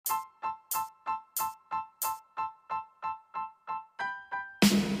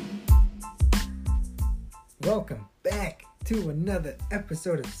welcome back to another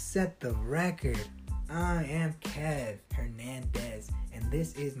episode of Set the Record. I am Kev Hernandez, and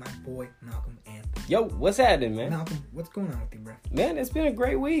this is my boy Malcolm Anthony. Yo, what's happening, man? Malcolm, what's going on with you, bro? Man, it's been a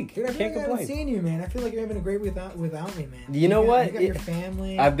great week. Dude, I Can't feel like I haven't complain. seen you, man. I feel like you're having a great week without me, man. You know what? You got your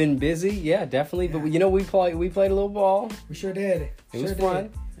family. I've been busy, yeah, definitely. Yeah. But we played a little ball. We sure did. It was fun.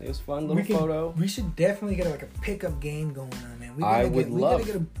 It was fun. Little photo. We should definitely get a pickup game going on, man. We I gotta would love. We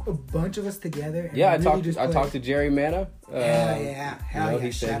gotta get a bunch of us together. And Yeah, really I talked to Jerry Mana. Hell yeah. He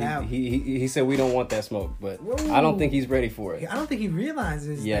Shout said out. he said we don't want that smoke, but Whoa. I don't think he's ready for it. I don't think he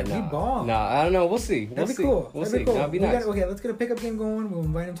realizes Yeah, that we ball. Nah, I don't know. We'll see. That'd be cool. We'll That'd see. be cool. That'd be nice. Okay, let's get a pickup game going. We'll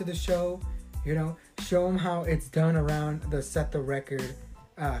invite him to the show. You know, show him how it's done around the Set the Record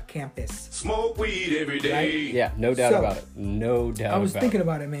campus. Smoke weed every day. Right? Yeah, no doubt So, about it. No doubt. I was about thinking it.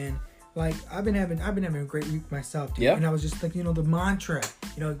 about it, man. Like I've been having a great week myself, dude. Yeah. And I was just thinking, the mantra,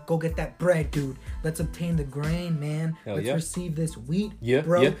 go get that bread, dude. Let's obtain the grain, man. Hell Let's yeah. receive this wheat, Yeah,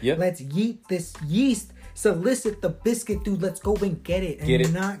 bro. yeah. Let's yeet this yeast. Solicit the biscuit, dude. Let's go and get it. And Get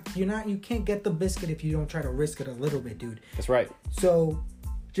it. you can't get the biscuit if you don't try to risk it a little bit, dude. That's right. So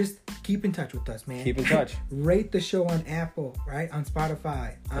just keep in touch with us, man. Keep in touch. Rate the show on Apple, right? On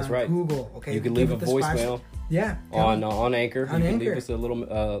Spotify, That's on right. Google. Okay. You can Give leave a it the spice- voicemail. Yeah. On Anchor. On you can Anchor. leave us a little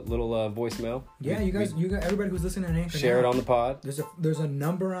voicemail. Yeah, you guys, everybody who's listening on Anchor, share now, it on the pod. There's a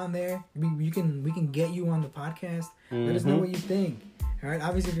number on there. We can get you on the podcast. Let us know what you think. All right.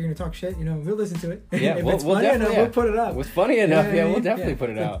 Obviously, if you're gonna talk shit, we'll listen to it. Yeah, if we'll it's funny definitely. enough, we'll put it up. If it's funny enough, we'll definitely put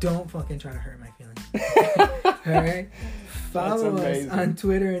it But out. don't fucking try to hurt my feelings. All right. Follow us amazing. on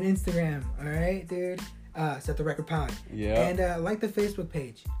Twitter and Instagram. All right, dude. Set the Record Pod. Yeah. And like the Facebook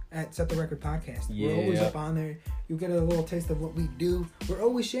page at Set the Record Podcast. Yeah. We're always up on there. You get a little taste of what we do. We're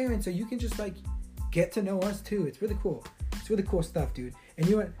always sharing, so you can just get to know us too. It's really cool. It's really cool stuff, dude. And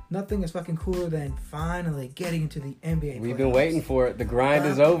you know what? Nothing is fucking cooler than finally getting into the NBA. We've been playoffs. waiting for it. The grind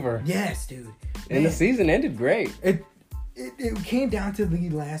is over. Yes, dude. And the Man, season ended great. It came down to the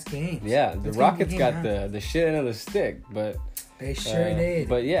last game. Yeah, the It's Rockets came got down. the shit end of the stick, but They sure did.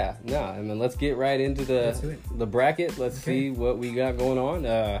 But yeah, let's get right into Let's do it. the bracket. Let's see what we got going on.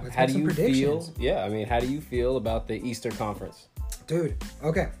 How make do some you feel? predictions. Yeah, how do you feel about the Eastern Conference? Dude,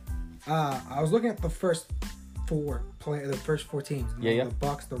 okay. I was looking at the first four teams. Yeah. The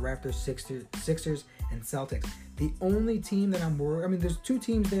Bucks, the Raptors, Sixers, and Celtics. The only team that I'm worried. There's two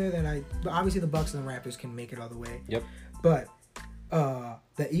teams there that obviously the Bucks and the Raptors can make it all the way. Yep. But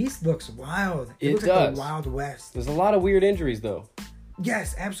the East looks wild. It looks does. like the Wild West. There's a lot of weird injuries though.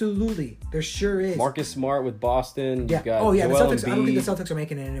 Yes, absolutely. There sure is. Marcus Smart with Boston. Yeah. You got The Joel Celtics. I don't think Embiid. the Celtics are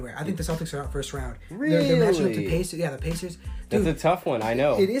making it anywhere. I think the Celtics are out first round. Really? They're matching up to Pacers. Yeah, the Pacers. Dude, That's a tough one. I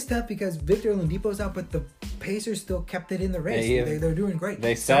know. it is tough because Victor Oladipo's out, but the Pacers still kept it in the race. They're doing great.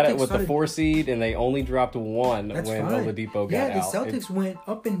 They sat it Celtics with the started- 4 seed, and they only dropped one That's when fine. Oladipo got yeah, out. the Celtics went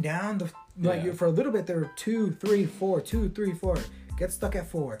up and down. Yeah. For a little bit, they were 2, 3, 4, 2, 3, 4. Get stuck at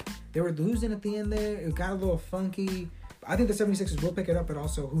 4. They were losing at the end there. It got a little funky. I think the 76ers will pick it up, but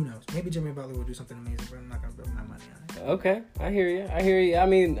also, who knows? Maybe Jimmy Butler will do something amazing, but I'm not going to put my money on it. Okay, I hear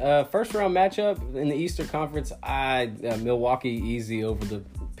you. First round matchup in the Eastern Conference, Milwaukee easy over the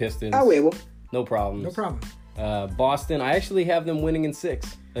Pistons. will. No problems. No problem. Boston, I actually have them winning in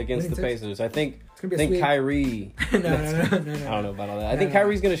 6 against Winning the 6? Pacers. I think gonna be a sweep. Kyrie. No. I don't know about all that. I think No.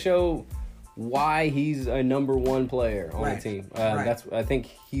 Kyrie's going to show why he's a number 1 player on Right. the team. Right. I think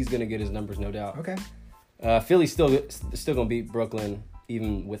he's going to get his numbers, no doubt. Okay. Philly's still going to beat Brooklyn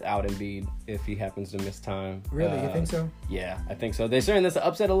even without Embiid if he happens to miss time. Really? You think so? Yeah, I think so. They're saying that's an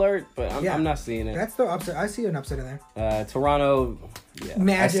upset alert, but I'm not seeing it. That's the upset. I see an upset in there. Toronto, yeah,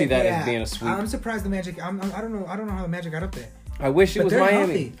 Magic, I see that as being a sweep. I'm surprised the Magic. I don't know how the Magic got up there. I wish it But was they're Miami.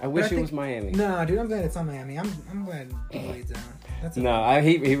 healthy. I wish But I it think- was Miami. Nah, dude, I'm glad it's not Miami. I'm glad Wade's down. That's it. No,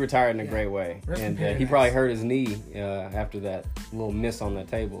 he retired in a great way, Rest in and he paradise. probably hurt his knee after that little miss on the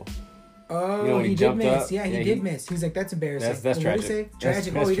table. Oh, You know when he he did jumped miss. up? Yeah, he Yeah, did he- miss. He's like, that's embarrassing. That's What did he tragic. say? That's-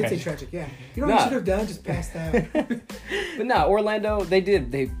 Tragic. that's He did say tragic. tragic. Yeah. You know what Nah. he should have done? Just passed out. But no, Orlando,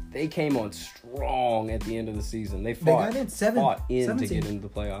 they came on strong at the end of the season. They fought, got in fought in to 17. get into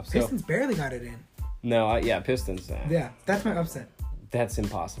the playoffs. So, Pistons barely got it in. no, Pistons. Yeah, that's my upset. That's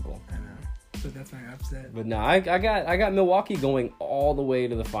impossible. I know. But that's my upset. But no, I got Milwaukee going all the way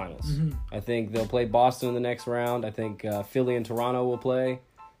to the finals. Mm-hmm. I think they'll play Boston in the next round. I think Philly and Toronto will play.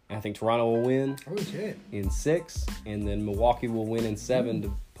 I think Toronto will win Holy shit. in 6, and then Milwaukee will win in 7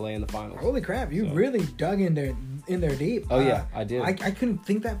 to play in the finals. Holy crap, you So- really dug in there deep. Oh, yeah, I did. I couldn't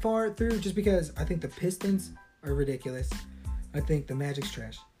think that far through just because I think the Pistons are ridiculous. I think the Magic's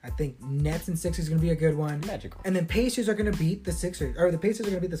trash. I think Nets and Sixers is going to be a good one. Magical. And then Pacers are going to beat the Sixers, or the Pacers are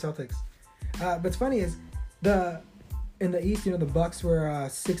going to beat the Celtics. What's funny is In the East, the Bucks were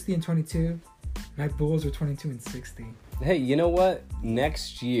 60-22. My Bulls were 22-60. Hey, you know what?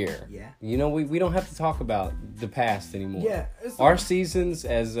 Next year, Yeah. we don't have to talk about the past anymore. Yeah. Our seasons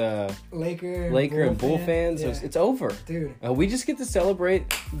as Laker and Bull fans, yeah. it's over. Dude. We just get to celebrate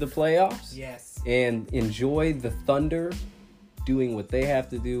the playoffs. Yes. And enjoy the Thunder doing what they have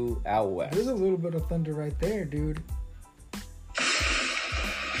to do out west. There's a little bit of thunder right there, dude.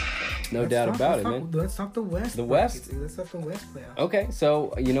 No doubt about it, man. Let's talk the West. The West? Dude. Let's talk the West playoffs. Okay,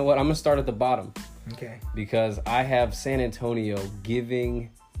 so you know what? I'm going to start at the bottom. Okay. Because I have San Antonio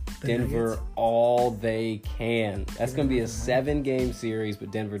giving The Denver Nuggets? all they can. That's going to be a 7-game series,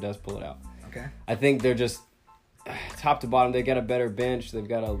 but Denver does pull it out. Okay. I think they're just top to bottom. They got a better bench. They've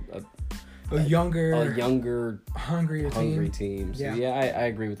got A younger, hungry team. So yeah, I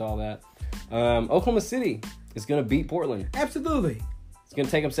agree with all that. Oklahoma City is going to beat Portland. Absolutely. It's going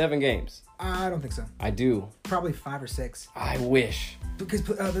to take them 7 games. I don't think so. I do. Probably 5 or 6. I wish. Because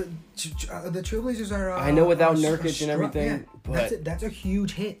the Trailblazers are. I know without are Nurkic and everything, but that's a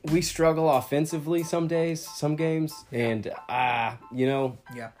huge hit. we struggle offensively some days, some games, and Yeah.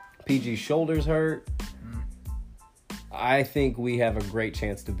 PG's shoulders hurt. I think we have a great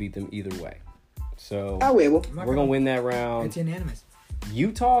chance to beat them either way. So we're gonna win that round. It's unanimous.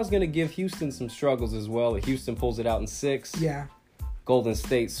 Utah is gonna give Houston some struggles as well. Houston pulls it out in 6. Yeah. Golden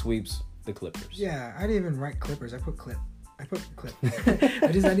State sweeps the Clippers. Yeah. I didn't even write Clippers. I put clip. I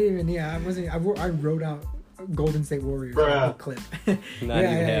didn't even. Yeah. I wrote out Golden State Warriors. I put clip. Not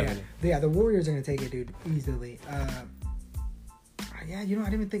even having it. Yeah. The Warriors are gonna take it, dude, easily. Yeah, I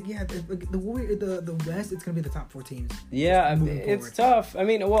didn't even think. Yeah, the Warrior, the West, it's gonna be the top 4 teams. Yeah, it's tough. I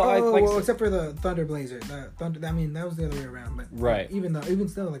mean, Except for the Thunder Blazers. The Thunder. I mean, that was the other way around. But right. Even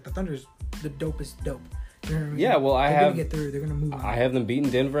still, like the Thunder's the dopest dope. You know what I mean? Yeah, well, they're gonna get through. They're gonna move on. I have them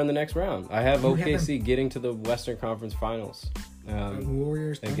beating Denver in the next round. I have OKC getting to the Western Conference Finals.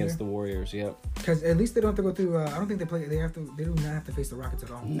 Warriors against the Warriors. Yep. Because at least they don't have to go through. I don't think they play. They do not have to face the Rockets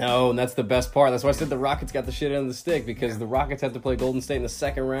at all. No, and that's the best part. That's why I said the Rockets got the shit end of the stick because the Rockets have to play Golden State in the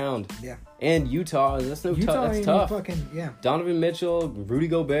second round. Yeah. And Utah. That's Utah tough. Yeah. Donovan Mitchell, Rudy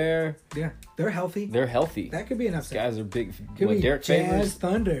Gobert. Yeah, they're healthy. That could be an upset. These guys are big. Could be Derek Jazz Favors.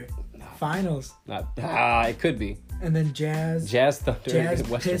 Thunder Finals. It could be. And then Jazz Thunder, Jazz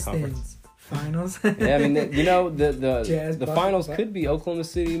Western Pistons Conference. Finals. Yeah, I mean, the Bucks, finals could be Oklahoma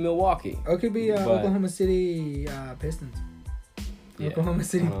City, Milwaukee. Or it could be Oklahoma City Pistons. Yeah, Oklahoma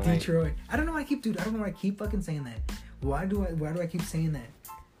City, Detroit. I don't know why I keep fucking saying that. Why do I keep saying that?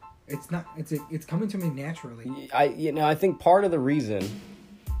 It's not. It's coming to me naturally. I think part of the reason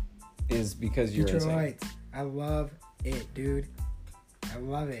is because you're Detroit. insane. I love it, dude. I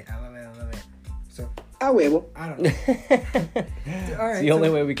love it. So I don't know. All right, it's the only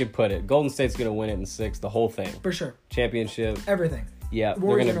way we could put it. Golden State's gonna win it in 6, the whole thing. For sure. Championship. Everything. Yeah.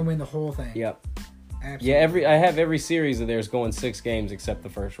 Warriors are gonna win the whole thing. Yep. Absolutely. Yeah, I have every series of theirs going 6 games except the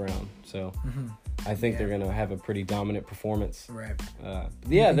first round. So I think they're gonna have a pretty dominant performance. Right.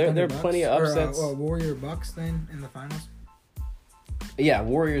 There are plenty of upsets. Warrior Bucks then in the finals. Yeah,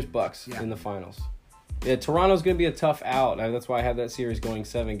 Warriors Bucks in the finals. Yeah, Toronto's going to be a tough out. That's why I have that series going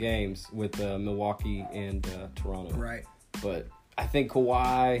 7 games with Milwaukee and Toronto. Right. But I think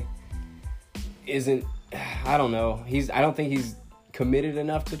Kawhi isn't. I don't know. I don't think he's committed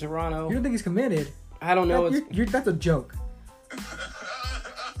enough to Toronto. You don't think he's committed? I don't know. That's a joke.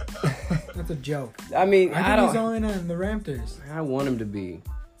 That's a joke. I mean, I think he's all in on the Raptors. I want him to be.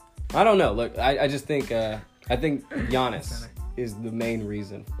 I don't know. Look, I just think I think Giannis is the main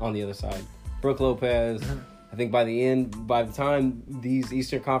reason on the other side. Brook Lopez. I think by the time these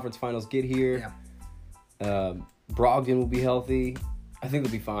Eastern Conference Finals get here, Brogdon will be healthy. I think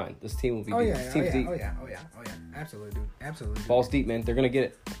they'll be fine. This team will be deep. This team's deep. Oh yeah. Absolutely, dude. Absolutely. Balls deep, man. They're gonna get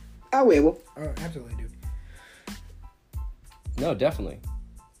it. Oh, absolutely, dude. No, definitely.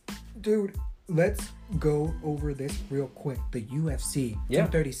 Dude, let's go over this real quick. The UFC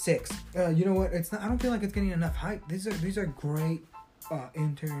 236. You know what? It's not. I don't feel like it's getting enough hype. These are great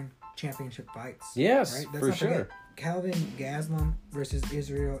intern championship fights. Yes, right? for sure. Calvin Gastelum versus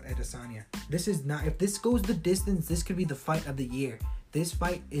Israel Adesanya. This is not. If this goes the distance, this could be the fight of the year. This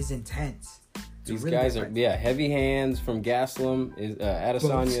fight is intense. These guys are heavy hands from Gastelum.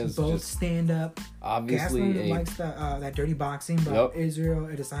 Adesanya is both just stand up. Obviously, Gastelum likes that dirty boxing, but Israel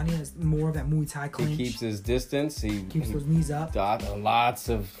Adesanya is more of that Muay Thai clinch. He keeps his distance. He keeps those knees up. Lots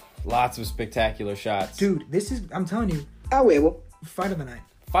of spectacular shots. Dude, this is. I'm telling you. Fight of the night.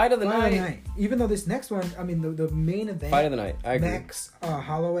 Fight of the night. Even though this next one, I mean, the main event. Fight of the night. I agree. Max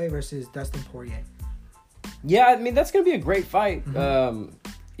Holloway versus Dustin Poirier. Yeah, I mean, that's going to be a great fight. Mm-hmm.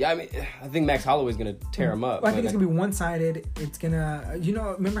 Yeah, I mean, I think Max Holloway's gonna tear him up. Well, I think it's gonna be one-sided. It's gonna,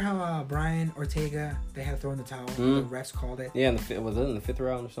 remember how Brian Ortega, they had to throw in the towel. The refs called it. Yeah, was it in the 5th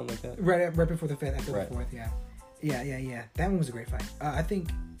round or something like that? Right before the 5th, after the 4th. Yeah. That one was a great fight. I think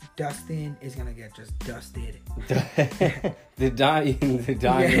Dustin is gonna get just dusted. the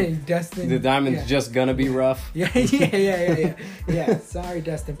diamond. Dustin. The diamond's just gonna be rough. Yeah. Sorry,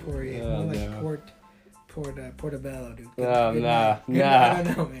 Dustin Poirier. Oh, More like no. Portobello, dude. Oh, nah. I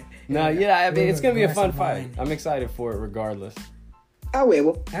don't know, man. No, yeah, I mean, it's gonna be a fun fight. I'm excited for it regardless.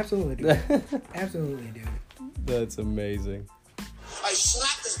 Absolutely, dude. Absolutely, dude. That's amazing. I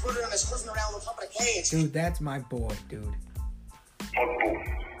slapped this brother and I squished him around on top of the cage. Dude, that's my boy, dude.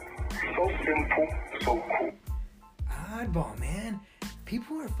 So simple, so cool. Oddball, man.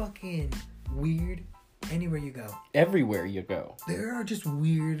 People are fucking weird anywhere you go. Everywhere you go. There are just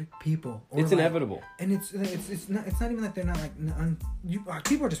weird people. It's inevitable. And it's not even that they're not like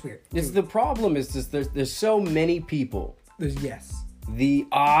people are just weird. It's the problem is just there's so many people. There's yes. The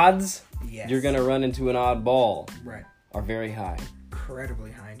odds Yes. you're gonna run into an oddball Right. are very high.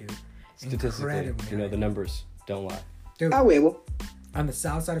 Incredibly high, dude. Statistically, Incredibly high. the numbers don't lie. Dude, on the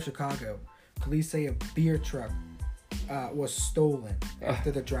south side of Chicago, police say a beer truck was stolen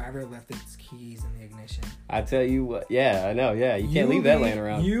after the driver left its keys in the ignition. I tell you what, yeah, I know, yeah, you can't leave that laying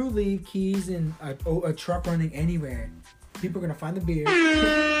around. You leave keys in a truck running anywhere, people are gonna find the beer,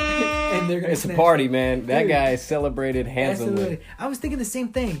 and they're gonna. It's a snatch party, it. man. That Dude, guy celebrated handsomely. absolutely. I was thinking the same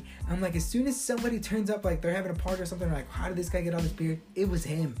thing. I'm like, as soon as somebody turns up, like they're having a party or something, they're like, how did this guy get all this beer? It was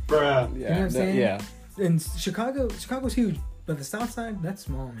him. Yeah, You know what I'm saying? yeah. And Chicago's huge, but the South Side, that's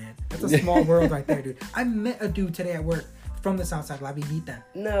small, man. That's a small world right there, dude. I met a dude today at work from the South Side, La Viejita.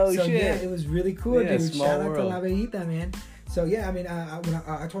 No So shit. yeah, it was really cool, Yeah, dude. small Shout out to world. La Viejita, man. So yeah, I mean, when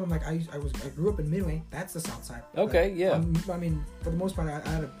I told him like I grew up in Midway. That's the South Side. Okay, But, yeah. I mean, for the most part,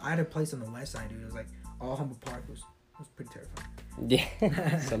 I had a place on the West Side, dude. It was like all Humboldt Park was pretty terrifying.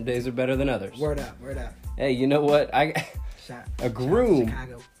 Yeah. Some days are better than others. Word up. Hey, you know what? A Shout out groom to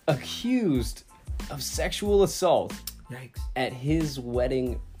Chicago. accused of sexual assault Yikes. at his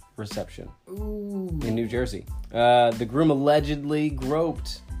wedding reception Ooh. in New Jersey. The groom allegedly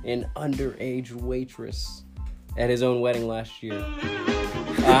groped an underage waitress at his own wedding last year.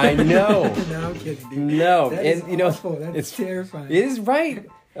 I know. No, I'm kidding, dude. No, That is and awful. That's it's terrifying. It is right.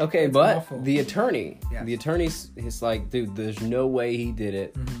 Okay, That's but awful. the attorney, Yes. he's like, dude, there's no way he did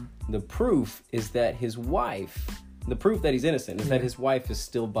it. Mm-hmm. The proof is that his wife, the proof that he's innocent is that his wife is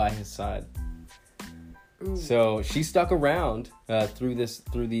still by his side. Ooh. So she stuck around through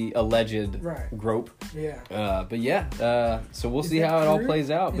the alleged Right. grope. Yeah. But yeah, so we'll Is see that how it all true? plays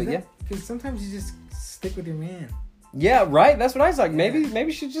out. But yeah. Because sometimes you just stick with your man. Yeah, right. That's what I was like. Yeah.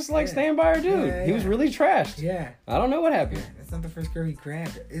 Maybe she just like Yeah. stand by her dude. Yeah, He was yeah. really trashed. Yeah. I don't know what happened. That's not the first girl he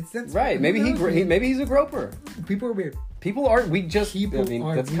grabbed. That's Right. Maybe who knows, maybe he's a groper. people are weird, People are. We just. People I mean,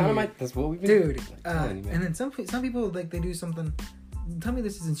 are that's kind of weird. that's what we've been dude. telling you, man. And then some people like they do something. Tell me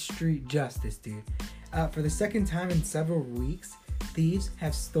this isn't street justice, dude. For the second time in several weeks, thieves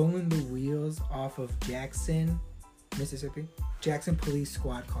have stolen the wheels off of Jackson, Mississippi. Jackson police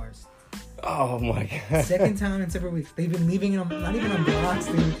squad cars. Oh my god. Second time in several weeks. They've been leaving them, not even on blocks,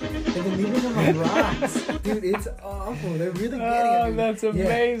 dude. They've been leaving them on rocks. Dude, it's awful. They're really getting it, dude. That's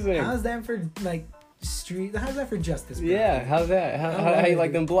amazing. Yeah. How's that for, like, street? How's that for justice, bro? Yeah. How's that? How you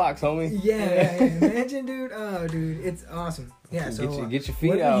like them blocks, homie? Yeah. Imagine, dude. Oh, dude. It's awesome. Yeah, so Get your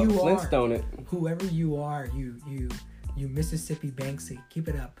feet whoever out. you are, Flintstone it. whoever you are, you Mississippi Banksy. Keep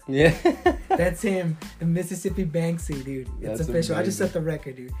it up. Yeah. That's him. The Mississippi Banksy, dude. It's That's official. I just amazing. set the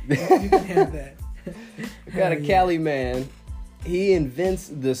record, dude. You can have that. We got a Hell yeah. Cali man. He invents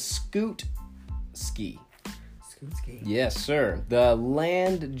the scoot ski. Scoot ski. Yes, sir. The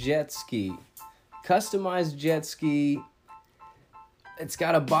land jet ski. Customized jet ski. It's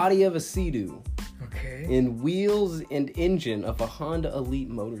got a body of a Sea-Doo Okay. and wheels and engine of a Honda Elite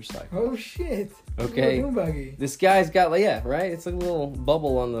motorcycle. Oh shit. Okay. Little buggy. This guy's got right? It's like a little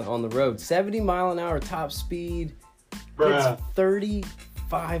bubble on the road. 70-mile-an-hour top speed. It's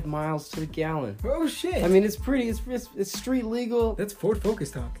 35 miles to the gallon. Oh shit. I mean, it's pretty. It's street legal. that's Ford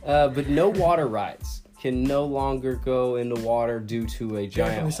Focus talk. But no water rides can no longer go into water due to a Definitely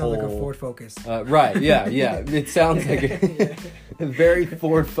giant sounds hole. like a Ford Focus. Right? Yeah. It sounds like a very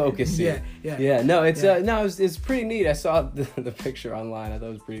Ford Focus. Yeah. No, it's Yeah. it's pretty neat. I saw the picture online. I thought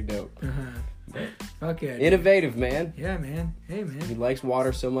it was pretty dope. Fuck yeah. dude. Innovative, man. Yeah, man. Hey, He man. likes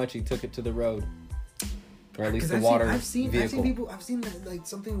water so much he took it to the road. or at least Because the water I've seen vehicle. I've seen like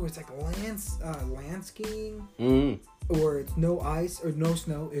something where it's like land skiing, Mm. or it's no ice or no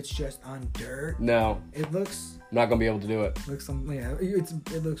snow. It's just on dirt. No, It looks I'm not gonna be able to do it. it looks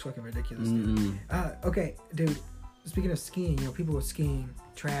fucking ridiculous. Dude. Okay, dude. Speaking of skiing, people were skiing,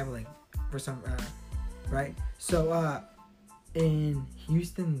 traveling for some, right? So, in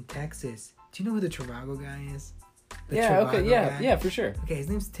Houston, Texas, do you know who the Trivago guy is? The Trivago guy? Yeah, for sure. Okay, his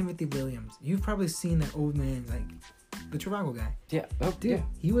name's Timothy Williams. You've probably seen that old man, like the Trivago guy. Yeah, oh, Dude, yeah.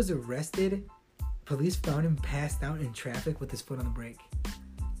 he was arrested. Police found him passed out in traffic with his foot on the brake.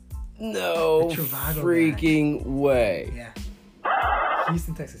 No The Trivago freaking way. Yeah.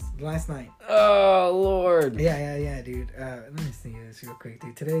 Houston, Texas, last night. Oh Lord. Yeah, dude. Let me see this real quick,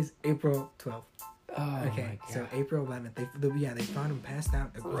 dude. Today's April 12th. Oh Okay, my so God. April 11th. They found him passed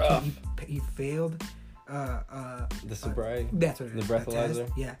out. Rough. He failed. The sobriety. That's what it The is. breathalyzer?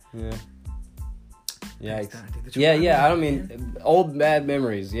 Test. Yeah. Yeah. Passed Yikes. out, dude. The Yeah, Trivago yeah. I don't guy, mean man. old bad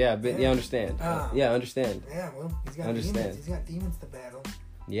memories. Yeah, but Yeah. yeah, understand. Yeah, understand. Yeah, well, he's got Understand. demons. He's got demons to battle.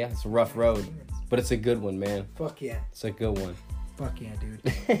 Yeah, it's a rough road, but it's a good one, man. Fuck yeah. It's a good one. Fuck yeah,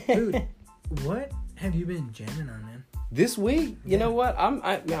 dude. Dude, what have you been jamming on, man? This week, you know what? I'm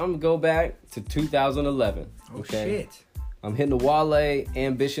gonna go back to 2011. Oh Okay? shit. I'm hitting the Wale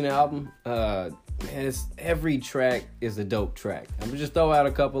Ambition album. Man, every track is a dope track. I'm gonna just throw out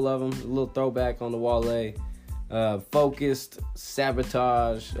a couple of them. A little throwback on the Wale. Focused,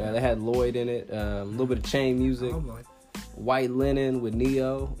 Sabotage. They had Lloyd in it. A little bit of chain music. Oh boy. White Linen with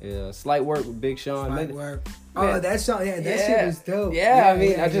Neo. Slight Work with Big Sean. Slight Man, Work. man. Oh, that song. Yeah, that Yeah. shit was dope. Yeah, I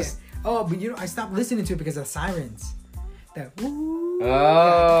mean, I just- Oh, but I stopped listening to it because of sirens. That. Woo,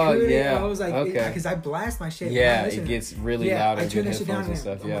 Oh, I couldn't- yeah. I was like, Okay. because I blast my shit. Yeah, I'm it listening. gets really Yeah, loud I and turned good that shit down headphones and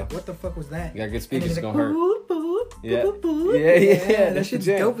and stuff. I'm Yeah. like, what the fuck was that? You got good And speakers, it's it's like, gonna hurt. boop, boop, Yeah. boop, boop. Yeah, That that's shit's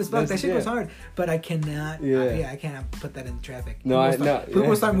the jam. dope as fuck. That's That the shit goes jam. hard, but I cannot. Yeah. I cannot put that in traffic. No, People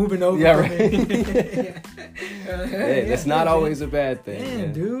yeah. start moving over. Yeah, from right. me. Hey, that's not always a bad thing. Damn,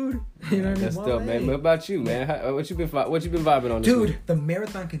 man. dude. You know what I mean? That's dope, man. Wale. What about you, man? What you been vibing on this Dude, week? the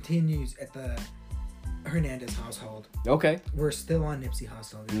marathon continues at the Hernandez household. Okay. We're still on Nipsey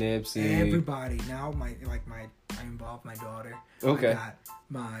Hussle. dude. Nipsey. Everybody now, I involved my daughter. Okay. I got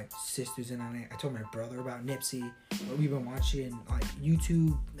my sisters in on it. I told my brother about Nipsey. We've been watching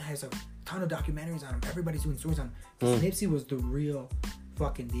YouTube has a ton of documentaries on him. Everybody's doing stories on him. 'Cause Nipsey was the real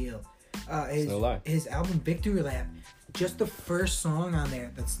fucking deal. No lie. His album Victory Lap, just the first song on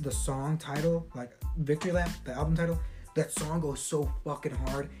there. That's the song title, like Victory Lap, the album title. That song goes so fucking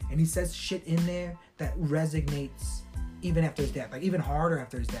hard, and he says shit in there that resonates even after his death, like even harder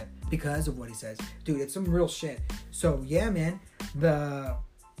after his death because of what he says. Dude, it's some real shit. So yeah, man, the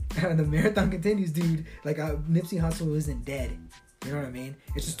marathon continues, dude. Nipsey Hussle isn't dead. You know what I mean?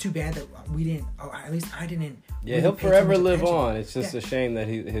 It's just too bad that we didn't, or at least I didn't. Yeah, really he'll pay too forever much live attention. on. It's just Yeah. a shame that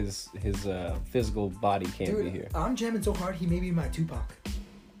his physical body can't Dude, be here. I'm jamming so hard, he may be my Tupac.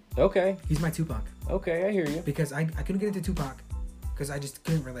 Okay. He's my Tupac. Okay, I hear you. Because I couldn't get into Tupac because I just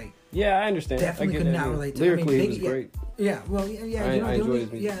couldn't relate. Yeah, I understand. Definitely I could get not that. relate to Lyrically, Biggie, he was yeah. great. Yeah, well, yeah. I the enjoyed only,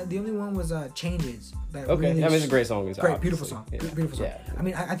 his music. the only one was Changes. That Okay, really I mean, it's a great song. It's great, beautiful obviously. song. Yeah. Beautiful song. Yeah. I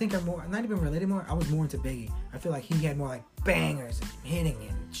mean, I think I'm more, not even related more. I was more into Biggie. I feel like he had more like bangers and hitting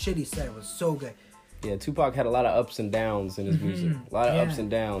and shit he said was so good. Yeah, Tupac had a lot of ups and downs in his music. A lot of Yeah. ups and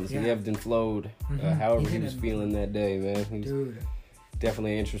downs. He Yeah. ebbed and flowed however he Even was in- feeling that day, man. He was Dude.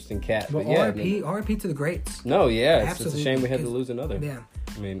 definitely an interesting cat. But But yeah, RIP to the greats. no, yeah, it's just a Absolutely, shame we had to because- lose another. Yeah.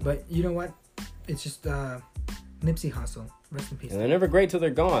 I mean, But you know what? It's just Nipsey Hussle. Rest in peace. and they're never great till they're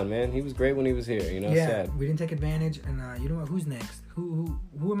gone, man. He was great when he was here. You know, Yeah, sad. we didn't take advantage, and you know what? Who's next? Who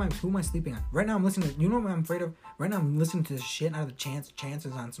am I sleeping on? Right now, I'm listening. You know what I'm afraid of? Right now, I'm listening to the shit out of the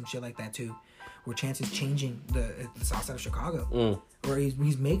Chances on some shit like that too, where Chance is changing the south side of Chicago, or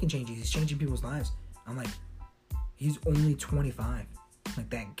he's making changes. He's changing people's lives. I'm like, he's only 25. Like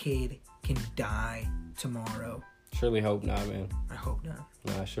that kid can die tomorrow. Surely hope not, man. I hope not.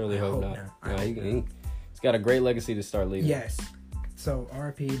 No, I surely I hope hope not. not. I No, hope he's got a great legacy to start leaving. Yes. So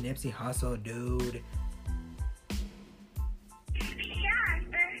RIP Nipsey Hussle, dude.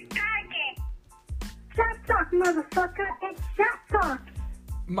 Shut talk, motherfucker. It's shut talk.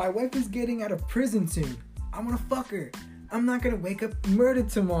 My wife is getting out of prison soon. I'm gonna fuck her. I'm not gonna wake up murdered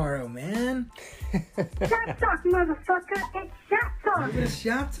tomorrow, man. Shut talk, motherfucker. It's shut talk. It's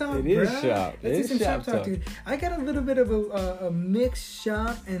shop talk, It is bruh. shop. Let's It do some is shop shop talk, talk. dude. I got a little bit of a mixed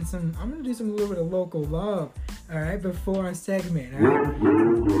shop and some. I'm gonna do a little bit of local love. All right, before our segment. All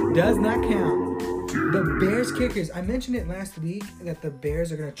right, does not count. The Bears kickers. I mentioned it last week that the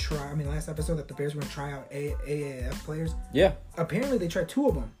Bears are gonna try. I mean, last episode that the Bears were gonna try out AAF players. Yeah. Apparently, they tried 2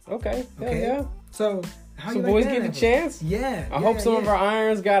 of them. Okay. Okay. Yeah. So How Some you boys like get that? a chance. Yeah. I hope some of our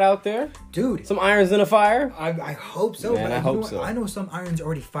irons got out there. dude. Some irons in a fire. I hope so. Man, but I you hope know what? so. I know some irons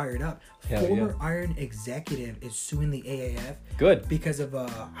already fired up. Hell Former yeah. Iron executive is suing the AAF Good. because of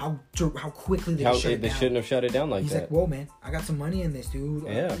how quickly they How shut it they down. shouldn't have shut it down like He's that. like, whoa, man, I got some money in this, dude.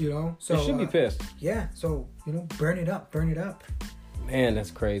 Yeah. You know, so They should be pissed. Yeah, so burn it up. Man,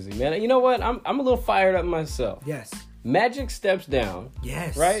 that's crazy, man. You know what? I'm a little fired up myself. Yes, Magic steps down.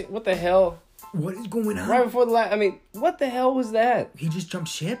 yes. Right? What the hell? What is going on? Right before the last. I mean, what the hell was that? He just jumped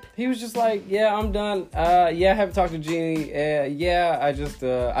ship. He was just like, yeah, I'm done. Yeah, I haven't talked to Jeannie. Yeah, I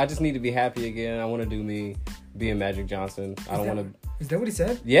just need to be happy again. I want to do me, being Magic Johnson. I don't want to. Is that what he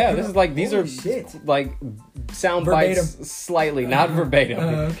said? Yeah, this is like these Holy are shit. like sound Verbatim. bites slightly, not verbatim.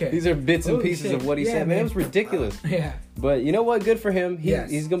 Okay. These are bits and Holy pieces shit. of what he Yeah, said. Man, man. it was ridiculous. Yeah. But you know what? Good for him. Yes.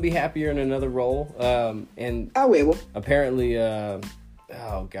 He's gonna be happier in another role. And Ah, huevo. apparently, oh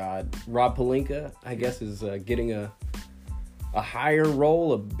god, Rob Pelinka, I guess, is getting a higher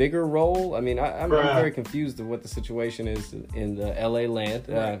role, a bigger role. I mean, I'm very confused of what the situation is in the LA land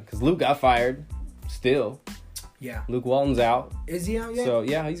because Luke got fired. Still, Yeah. Luke Walton's out. Is he out yet? So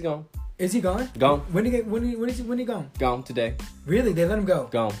yeah, he's gone. Is he gone? Gone. When he gone? Gone today. Really? They let him go?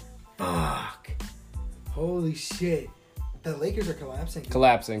 Gone. Fuck. Holy shit. The Lakers are collapsing.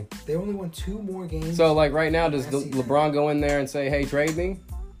 Collapsing. They only won 2 more games. So like right now, does Last season. LeBron go in there and say, "Hey, trade me"?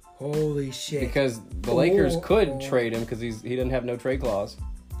 Holy shit. Because the Lakers could Oh. trade him because he didn't have no trade clause.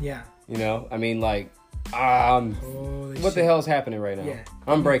 Yeah. You know, I mean, like, Holy what shit. the hell is happening right now? Yeah.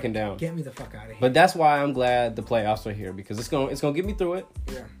 I'm breaking down. Get me the fuck out of here. But that's why I'm glad the playoffs are here because it's gonna get me through it.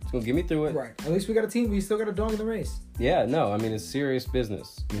 yeah. It's gonna get me through it. Right. At least we got a team. We still got a dog in the race. Yeah, no, I mean it's serious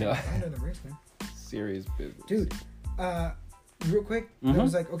business. You know, Dog in the race, man. serious business. Dude, real quick, Mhm. I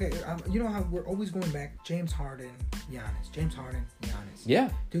was like, okay, you know how we're always going back? James Harden, Giannis. James Harden, Giannis. Yeah.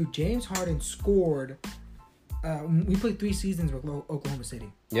 Dude, James Harden scored. We played 3 seasons with Oklahoma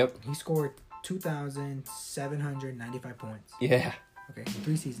City. Yep. He scored 2,795 points. Yeah. Okay,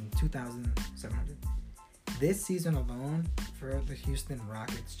 3 seasons, 2,700. This season alone for the Houston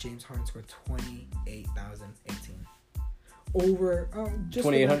Rockets, James Harden scored 28,018. Over just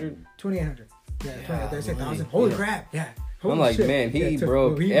 2,800? 2,800. Yeah, Yeah, did I say man. 1,000? Holy Yeah. crap! Yeah. I'm Holy like, shit. man, he so-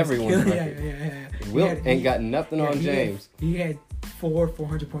 broke was everyone's killing- record. Yeah. Wilt ain't got nothing on he had- James. He had 4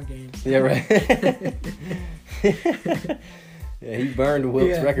 400-point games. Yeah, right. Yeah, he burned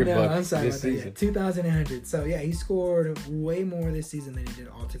Wilt's record book I'm sorry this about that. season. 2,800. So yeah, he scored way more this season than he did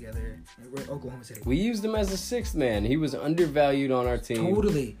altogether with Oklahoma City. We used him as a 6th man. He was undervalued on our team.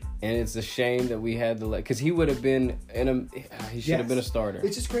 Totally. And it's a shame that we had to let, because he would have been he should have been a starter.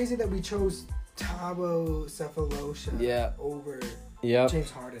 It's just crazy that we chose Thabo Sefolosha over Yep. James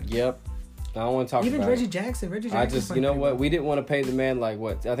Harden. Yep. I don't want to talk Even about Reggie it. Jackson. I just, you know what? We didn't want to pay the man like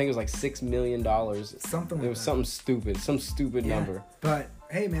what? I think it was like $6 million. Something like It was that. something stupid. Some stupid Yeah. number. But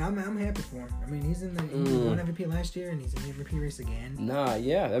hey, man, I'm happy for him. I mean, he won MVP last year, and he's in the MVP race again. Nah,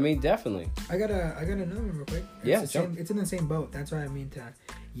 yeah. I mean, definitely. I got another one real quick. Yeah, it's, jump. it's in the same boat. That's what I mean to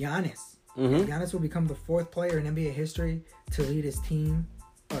Giannis. Mhm. Giannis will become the 4th player in NBA history to lead his team,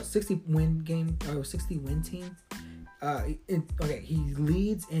 60 win team. He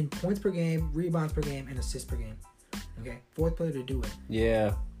leads in points per game, rebounds per game, and assists per game. Okay, 4th player to do it.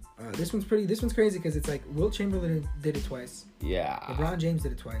 Yeah. This one's crazy because it's like Wilt Chamberlain did it twice. Yeah. LeBron James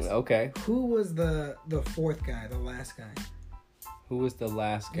did it twice. Okay. Who was the 4th guy, the last guy? Who was the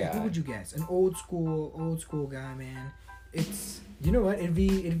last guy? Yeah, who would you guess? An old school guy, man. It's, you know what? He'd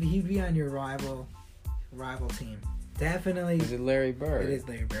be on your rival team. Definitely. Is it Larry Bird? It is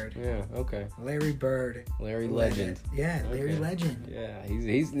Larry Bird. Yeah. Okay. Larry Bird. Larry Legend. Yeah, Larry Okay. Legend.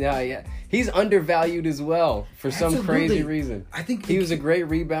 Yeah. He's undervalued as well for some crazy Absolutely. reason. I think He was a great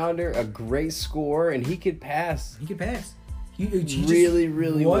rebounder, a great scorer, and he could pass. He could pass. He Really,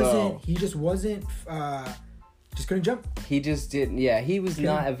 really wasn't, well. He just wasn't. Just couldn't jump. He just didn't. Yeah, he was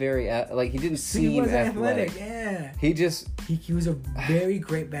not a very he didn't He seem wasn't athletic. Yeah. He just He was a very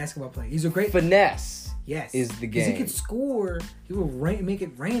great basketball player. He's a great. finesse. Yes. is the Because he game. could score. He will make it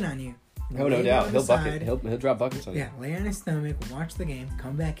rain on you. Oh, no Lay doubt. on He'll the bucket. side. He'll drop buckets on you. Yeah, lay on his stomach, watch the game,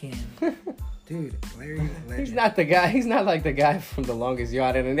 come back in. Dude, Larry Legend. He's not the guy. He's not like the guy from The Longest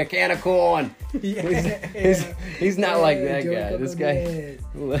Yard in a can of corn. He's not like that Joey guy. This guy,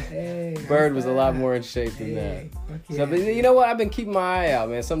 Hey, Bird was a lot high more in shape than Hey, that. fuck So, yeah. but you know what? I've been keeping my eye out,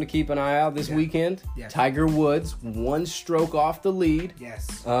 man. Something to keep an eye out this weekend. Yeah. Tiger Woods, 1 stroke off the lead. Yes.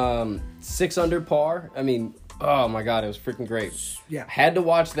 6 under par. I mean, Oh my god, it was freaking great. Yeah. Had to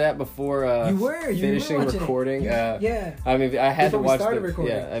watch that before finishing watching it. recording. Yeah. I mean, I had Before to we watch started the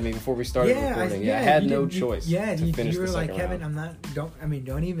recording. Yeah, I mean, before we started recording. I you had no did- choice. Yeah, to finish you were the like, second Kevin, round.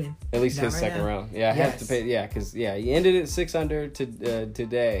 don't even. At least Not his right second now. round. Yeah, I have to pay. Yeah, because he ended at 6 under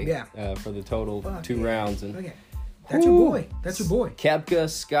today. Yeah. For the total Fuck 2 yeah. rounds and. Okay. That's your boy. That's your boy. Kepka,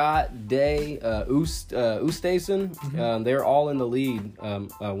 Scott, Day, Ustason, Mm-hmm. they're all in the lead,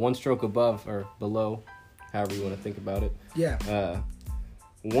 1 stroke above or below, however you want to think about it. Yeah.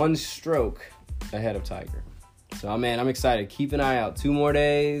 1 stroke ahead of Tiger. So, man, I'm excited. Keep an eye out. 2 more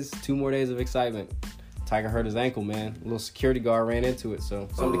days of excitement. Tiger hurt his ankle, man. A little security guard ran into it, so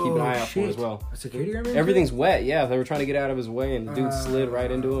something to keep an eye out for as well. A security guard ran into Everything's wet. Yeah, they were trying to get out of his way, and dude slid right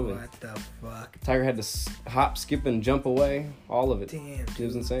into him. And What the fuck? Tiger had to hop, skip, and jump away. All of it. Damn, It was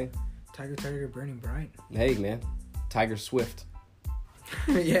dude. insane. Tiger burning bright. Hey, man. Tiger Swift.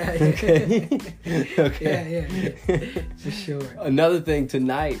 yeah. Okay. Yeah. For sure. Another thing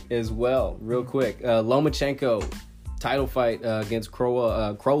tonight as well, real quick. Lomachenko title fight against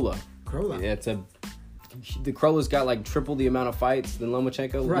Krola. Krola. Yeah, the Krola's got like triple the amount of fights than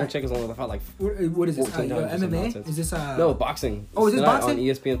Lomachenko. Right. Lomachenko's only fought like What is this? 14 times or some MMA? nonsense. Is this no boxing. Oh, is this Tonight boxing? on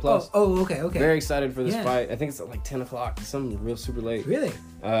ESPN Plus? Oh, okay. Very excited for this Yeah. fight. I think it's at like 10 o'clock. Something real super late. Really?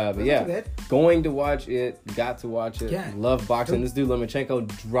 But That's yeah, not bad. going to watch it. Got to watch it. Yeah. Love boxing. Dude. This dude Lomachenko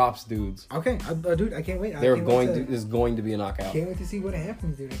drops dudes. Okay, dude, I can't wait. There's going to be a knockout. Can't wait to see what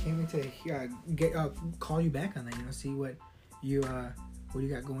happens, dude. I can't wait to call you back on that. See what you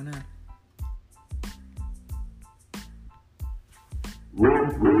got going on.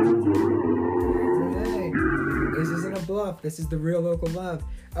 Hey, this isn't a bluff. This is the real local love.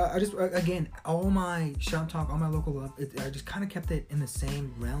 I just again, all my shop talk, all my local love, I just kind of kept it in the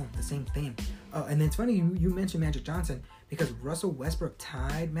same realm, the same theme. And then it's funny you mentioned Magic Johnson because Russell Westbrook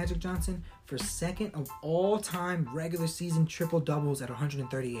tied Magic Johnson for second of all time regular season triple doubles at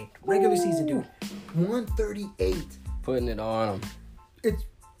 138. Regular season, dude, 138. Putting it on him. It's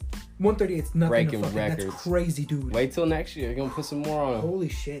 138. It's nothing. Breaking to fucking, records. That's crazy, dude. Wait till next year. You're gonna put some more on him. Holy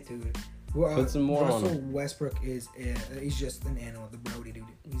shit, dude. Well, Put some more on Russell him. Westbrook he's just an animal. The Brody, dude.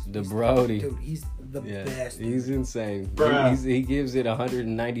 The Brody. Dude, he's the Yeah, best. Dude. he's insane. Bruh. He gives it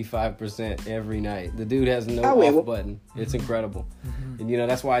 195% every night. The dude has no off button. It's incredible. And,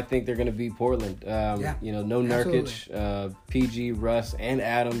 that's why I think they're going to beat Portland. Yeah. No Nurkic, PG, Russ, and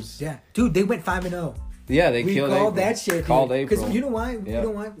Adams. Yeah, dude, they went 5-0. Yeah, they We killed called April. that shit. Called April. Because you know why? Yeah. You know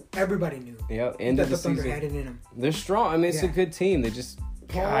why? Everybody knew Yeah, end that of the the Thunder season. had it in them. They're strong. I mean, it's a Yeah. good team. They just,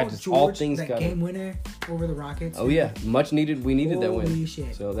 Paul just George, all things that got game winner over the Rockets. Oh yeah, much needed. We needed that win. Holy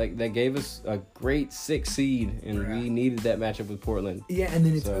shit. So that gave us a great 6 seed, and Bruh. we needed that matchup with Portland. Yeah, and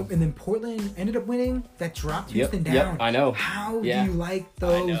then So- and then Portland ended up winning. That dropped Houston Yep, down. I know. How Yeah. do you like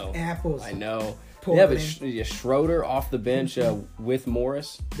those know. apples? I know. Portland. Yeah, but Schroeder off the bench with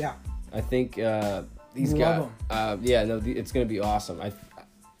Morris. Yeah. I think these Love guys. It's gonna be awesome.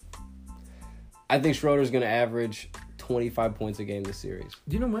 I think Schroeder's gonna average 25 points a game this series.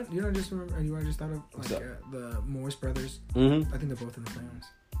 Do you know what? You know, just remember. You know, I just thought of What's like up? the Morris brothers. Mm-hmm. I think they're both in the playoffs.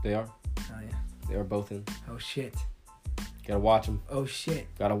 They are. Oh yeah. They are both in. Oh shit. Gotta watch them. Oh shit.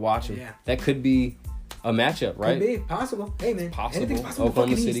 Gotta watch them. Yeah. That could be a matchup, right? Could be possible. Hey man, Possible. anything's possible. in the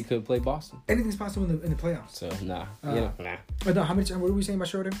Oklahoma fucking City East. could play Boston. Anything's possible in the playoffs. So nah. Nah. Nah. No, how many? What were we saying about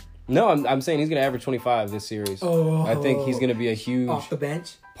Schroeder? No, I'm saying he's gonna average 25 this series. Oh. I think he's gonna be a huge Off the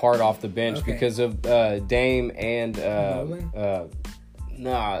bench. part off the bench Okay. because of Dame and Nolan?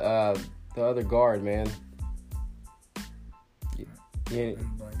 the other guard, man. You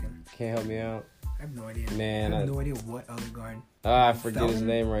I'm blanking. can't help me out. I have no idea. Man, I have I- no idea what other guard. I forget his Felton?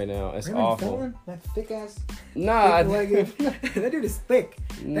 name right now. It's Raymond awful. Felton? That thick ass. Nah, That dude is thick.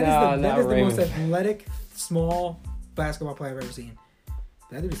 Nah, That not is the most Raymond. athletic, small basketball player I've ever seen.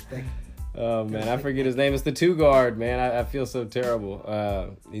 That dude is thick. oh man, I forget his name. It's the 2 guard, man. I feel so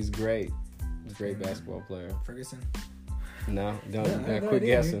terrible. He's great. He's a great basketball player. Ferguson. No, don't. Yeah, I have no quit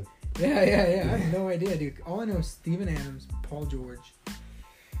idea, guessing. Yeah. I have no idea, dude. All I know is Steven Adams, Paul George,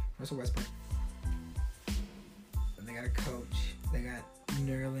 Russell Westbrook. And they got a coach. They got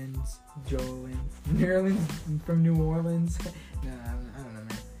Nerlens, Nerlens from New Orleans. No, I don't know,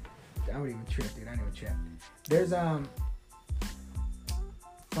 man. I would even trip, dude. I don't even trip. There's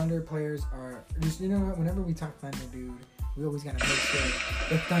Thunder players are just, you know what? Whenever we talk Thunder, dude, we always gotta make sure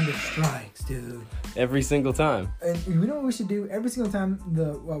the Thunder strikes, dude. Every single time. And you know what we should do? Every single time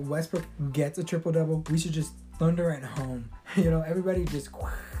the Westbrook gets a triple double, we should just Thunder at home. You know, everybody just.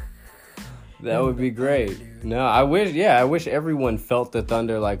 That would be great. Dude. No, I wish everyone felt the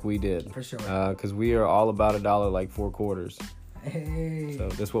Thunder like we did. For sure. Because we are all about $1 like 4 quarters. Hey. So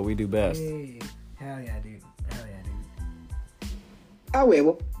that's what we do best. Hey. Hell yeah, dude. Hell A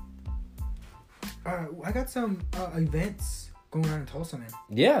huevo. I got some events going on in Tulsa, man.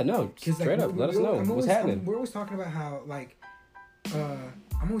 Yeah, no, 'Cause, straight up. Let us know what's happening. We're always talking about how, like,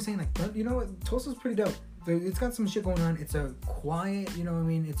 I'm always saying, like, you know what? Tulsa's pretty dope. It's got some shit going on. It's a quiet, you know what I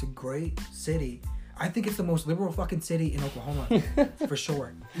mean? It's a great city. I think it's the most liberal fucking city in Oklahoma, for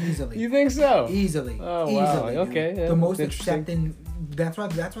sure. Easily. You think so? Easily. Oh, Easily, wow. dude. Okay, yeah, the most that's interesting. accepting.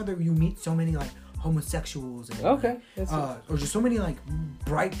 That's why you meet so many, like, homosexuals and Okay. or just so many, like,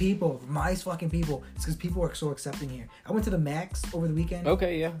 bright people, nice fucking people. It's because people are so accepting here. I went to the Max over the weekend.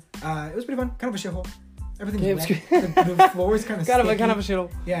 Okay, yeah. It was pretty fun. Kind of a shithole. Everything's Yeah, wet. The floor is kind of sticky. kind of a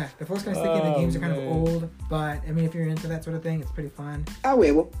shittle. Yeah, the floor's kind of sticky. The Oh, games are kind man. of old, but I mean, if you're into that sort of thing, it's pretty fun. A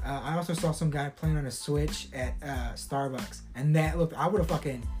huevo. I also saw some guy playing on a Switch at Starbucks, and that looked. I would have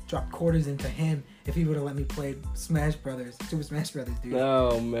fucking dropped quarters into him if he would have let me play Smash Brothers, Super Smash Brothers, dude.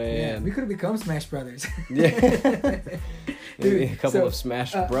 Oh Yeah, man. we could have become Smash Brothers. Yeah. Maybe Dude, a couple so, of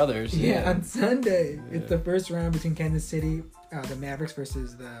Smash Brothers. Yeah, on Sunday, it's the first round between Kansas City, the Mavericks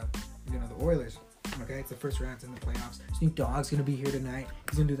versus the Oilers. Okay, it's the first round. It's in the playoffs. Snoop Dogg's gonna be here tonight.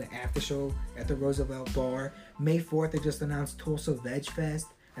 He's gonna do the after show at the Roosevelt Bar. May 4th, they just announced Tulsa Veg Fest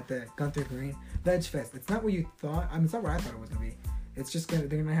at the Gunther Green Veg Fest. It's not what you thought. I mean, it's not what I thought it was gonna be. It's just they're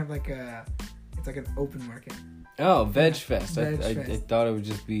gonna have like it's like an open market. Oh, Veg Fest. I Fest. thought it would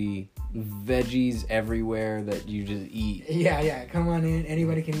just be veggies everywhere that you just eat. Yeah. Come on in.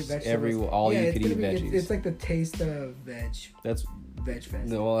 Anybody can eat vegetables. All you it's could gonna eat be- veggies. It's like the taste of veg. That's Veg Fest.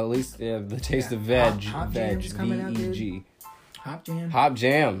 no, well, at least the taste Yeah. of veg. Hop Veg. Jam's coming out, dude. VEG. Hop Jam. Hop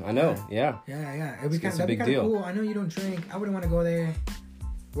Jam. I know. Yeah. Yeah. It'd be It's a that'd be big kind of deal. cool. I know you don't drink. I wouldn't want to go there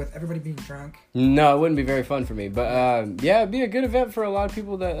with everybody being drunk. No, it wouldn't be very fun for me. But yeah, it'd be a good event for a lot of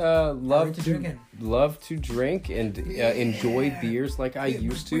people that love into to drinking. and enjoy beers like I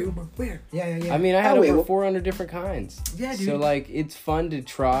used to. Where? Yeah. I mean, I had Oh, wait, over what- 400 different kinds. Yeah, dude. So like, it's fun to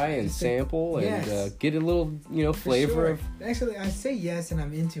try and just think- sample and yes. get a little, For flavor sure. of. Actually, I say yes and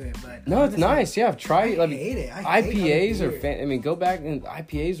I'm into it, but No, it's honestly, nice. Yeah, try it. I Like, hate it. I hate IPAs other are beer. I mean, go back and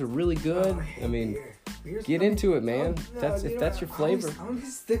IPAs are really good. hate I mean, beer. Beer's get funny. into it, man. If you know that's what? your flavor. I'm gonna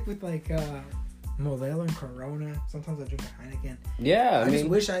stick with like Modelo and Corona. Sometimes I drink a Heineken. Yeah, I I just mean,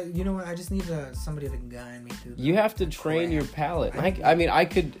 wish I just need somebody to guide me through. you have to train your palate. I mean, I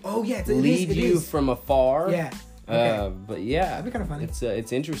could Oh yeah, lead you from afar. Yeah. Okay. But yeah, That'd be kinda funny.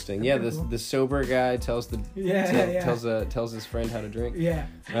 It's interesting. That'd Yeah, be the cool. the sober guy tells Yeah. tells his friend how to drink. Yeah.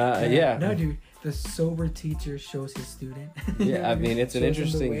 Yeah. No, dude. The sober teacher shows his student. Yeah, I mean, it's an Shows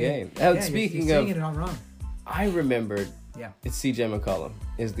him the interesting way. game. Yeah, Speaking you're of, saying it all wrong. I remembered. Yeah. It's CJ McCollum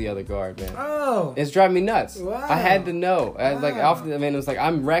is the other guard, man. Oh. It's driving me nuts. Wow. I had to know. Wow. I mean, it was like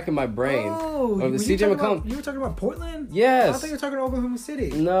I'm racking my brain. Oh, Of the were you CJ talking McCollum. about- You were talking about Portland? Yes. I thought you were talking about Oklahoma City.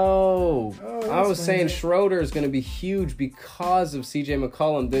 No, Oh, I was that's saying fine. Schroeder is going to be huge because of CJ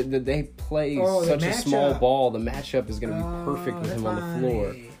McCollum. They play Oh, the such a small matchup. ball. The matchup is going to be perfect with that's him on the floor.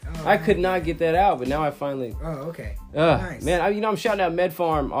 funny. Oh, I could not get that out, but now I finally. Oh, okay. Nice. Man, I'm shouting out Med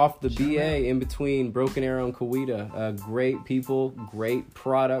Farm off the Shout BA out. in between Broken Arrow and Coweta. Great people, great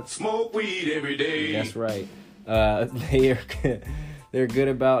products. Smoke weed every day. That's right. They're good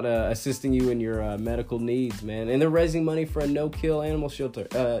about assisting you in your medical needs, man. And they're raising money for a no-kill animal shelter.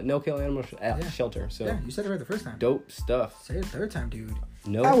 Shelter. So Yeah, you said it right the first time. dope stuff. Say it third time, dude.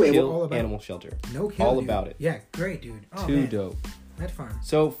 wait, all No-kill about- animal shelter. No kill. All dude. about it. Yeah, great, dude. Oh, Too man. dope. Med Farm.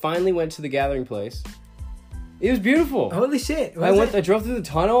 So finally went to the gathering place. It was beautiful. Holy shit. I drove through the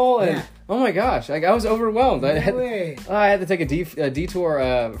tunnel and Yeah. oh my gosh, like I was overwhelmed. No I had way. to take a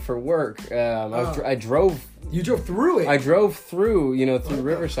detour for work. I drove You drove through it. through What the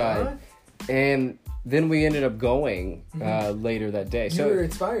Riverside, fuck? and then we ended up going later that day. You were So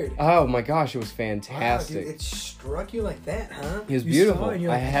inspired. oh my gosh, it was Wow, fantastic. dude, it struck you like that, huh? It was You beautiful. saw it and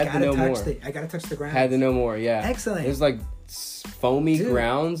you're I like, had to gotta know touch more. I gotta touch the ground. Had to know more. Yeah, Excellent. There's like foamy Dude,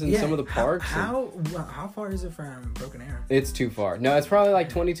 grounds in yeah, some of the parks. and How far is it from Broken Arrow? it's too far. No, it's probably like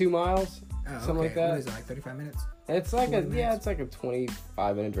 22 miles. Oh, Something like What that. is it, like 35 minutes? It's like 40 minutes. it's like a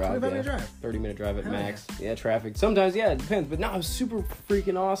 25-minute drive. 25-minute drive. 30-minute drive at Hell max. Yeah, traffic. Sometimes, yeah, it depends. But no, it was super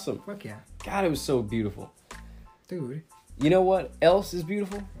freaking awesome. Fuck yeah. God, it was so beautiful. Dude. You know what else is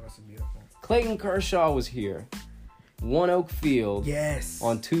beautiful? What else is beautiful? Clayton Kershaw was here. One Oak Field Yes.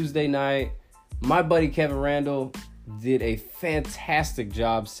 on Tuesday night. My buddy Kevin Randall did a fantastic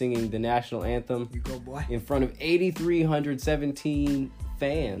job singing the national anthem You go, boy. in front of 8,317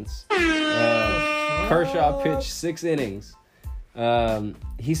 fans. Kershaw pitched 6 innings.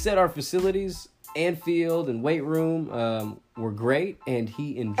 He said our facilities and field and weight room were great, and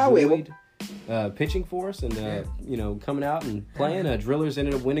he enjoyed pitching for us and coming out and playing. Drillers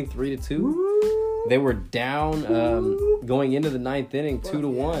ended up winning 3-2. They were down going into the ninth inning,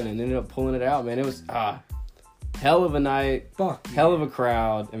 2-1, and ended up pulling it out. Man, it was hell of a night, hell of a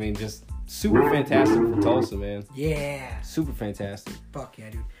crowd. I mean, just super fantastic for Tulsa, man. Yeah. Super fantastic. Fuck yeah,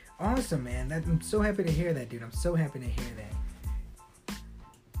 dude. Awesome, man. I'm so happy to hear that, dude. I'm so happy to hear that.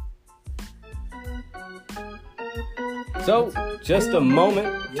 So, just a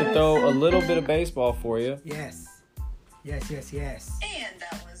moment to throw a little bit of baseball for you. Yes. And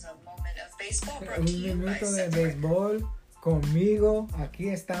that was a moment of baseball brought to Un you by minuto de Set the Record. béisbol conmigo. Aquí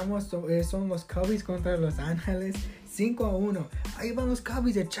estamos. Son los Cubbies contra Los Ángeles. 5-1. Ahí van los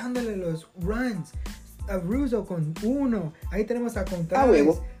Cubbies echándole los runs. A Russo con 1. Ahí tenemos a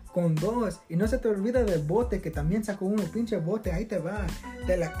Contreras con 2. Y no se te olvida del Bote que también sacó 1. Pinche Bote, ahí te va.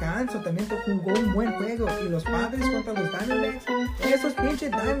 Te la canso. También te jugó un buen juego. Y los Padres contra los Diamondbacks. Esos pinches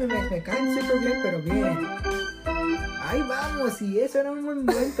Diamondbacks me caen súper bien, pero bien. Ahí vamos, y eso era un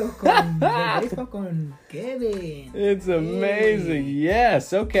momento con béisbol con Kevin. It's amazing.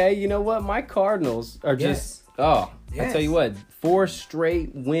 Yes. Okay. You know what? My Cardinals are just, I tell you what, 4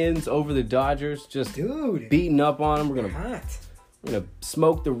 straight wins over the Dodgers. Just Dude, beating up on them. We're hot. gonna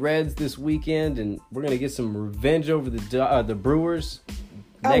smoke the Reds this weekend, and we're gonna get some revenge over the Brewers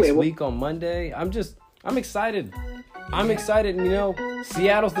next week on Monday. I'm excited. I'm excited, and you know,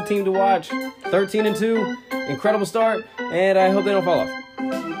 Seattle's the team to watch. 13-2, incredible start, and I hope they don't fall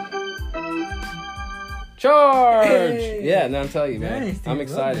off. Charge! Hey. Yeah, no, I'm telling you, man. Nice, dude. I'm Well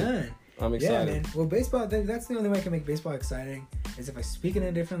excited. done. I'm Yeah, excited. man. Well, baseball, that's the only way I can make baseball exciting, is if I speak in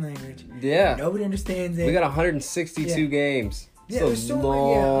a different language. Yeah. Nobody understands it. We got 162 games. Yeah, It's there's a so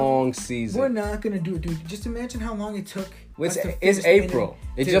long We're season. not going to do it, dude. Just imagine how long it took. It's, us to it's finish the April.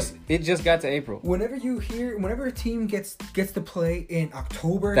 inning. It just got to April. Whenever a team gets to play in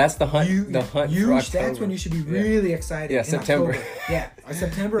October, That's the hunt. The hunt for That's October. when you should be really excited. Yeah, in September. October. Yeah,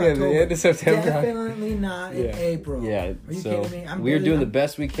 September, Yeah, the October. end of September. Definitely not in April. Yeah. Are you So kidding me? we're barely- doing the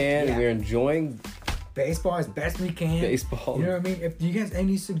best we can, Yeah. and we're enjoying baseball as best we can. baseball. You know what I mean? If you guys have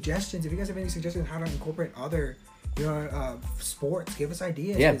any suggestions, how to incorporate other, sports, give us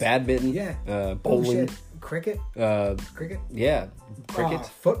ideas. Yeah, 'Cause- badminton. Yeah. Bowling. Shit. Cricket. Cricket. Yeah. Cricket.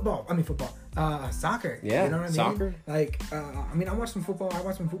 Football. Soccer. Yeah, You know what I mean? soccer. Like, I watch some football. I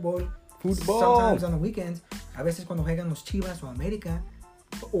watch some football. Football. Sometimes on the weekends. A veces cuando juegan los Chivas o América.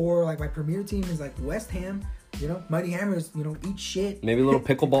 Or like my premier team is like West Ham. You know, Mighty Hammers. Eat shit. Maybe a little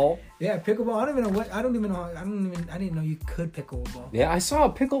pickleball. Yeah, pickleball. I didn't know you could pickleball. Yeah, I saw a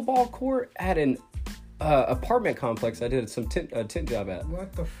pickleball court at an apartment complex I did some tent job at.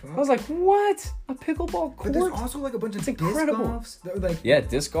 What the fuck? I was like, what? A pickleball But there's court? also like a bunch of It's disc incredible. golfs. Like Yeah,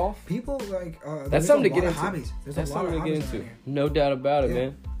 disc golf. people like. That's there's something to a lot get of into. Hobbies. There's That's a lot of something to get hobbies into. around No doubt about it, Yeah.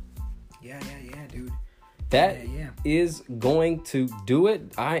 man. here. Yeah, dude. That Yeah. is going to do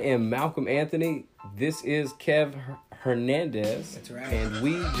it. I am Malcolm Anthony. This is Kev Hernandez. That's right. And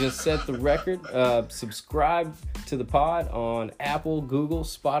we just set the record. Subscribe to the pod on Apple, Google,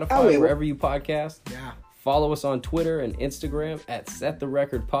 Spotify, wherever you podcast. Yeah. Follow us on Twitter and Instagram at Set the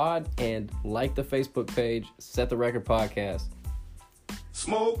Record Pod, and like the Facebook page, Set the Record Podcast.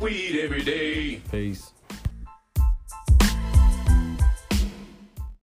 Smoke weed every day. Peace.